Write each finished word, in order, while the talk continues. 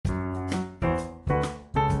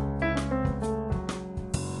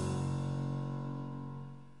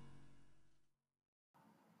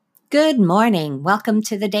Good morning. Welcome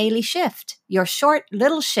to the Daily Shift, your short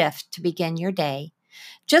little shift to begin your day.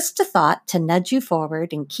 Just a thought to nudge you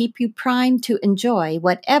forward and keep you primed to enjoy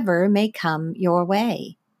whatever may come your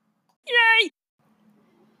way. Yay!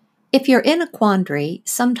 If you're in a quandary,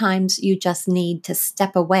 sometimes you just need to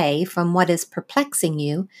step away from what is perplexing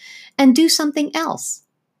you and do something else.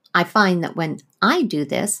 I find that when I do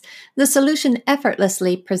this, the solution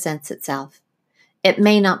effortlessly presents itself. It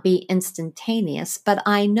may not be instantaneous, but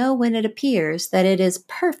I know when it appears that it is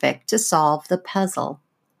perfect to solve the puzzle.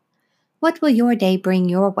 What will your day bring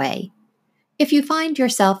your way? If you find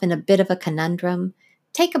yourself in a bit of a conundrum,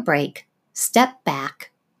 take a break, step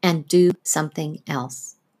back, and do something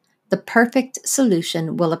else. The perfect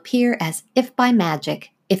solution will appear as if by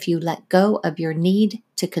magic if you let go of your need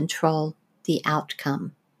to control the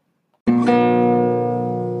outcome.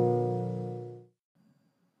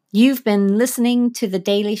 You've been listening to The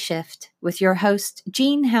Daily Shift with your host,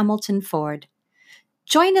 Jean Hamilton Ford.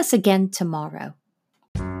 Join us again tomorrow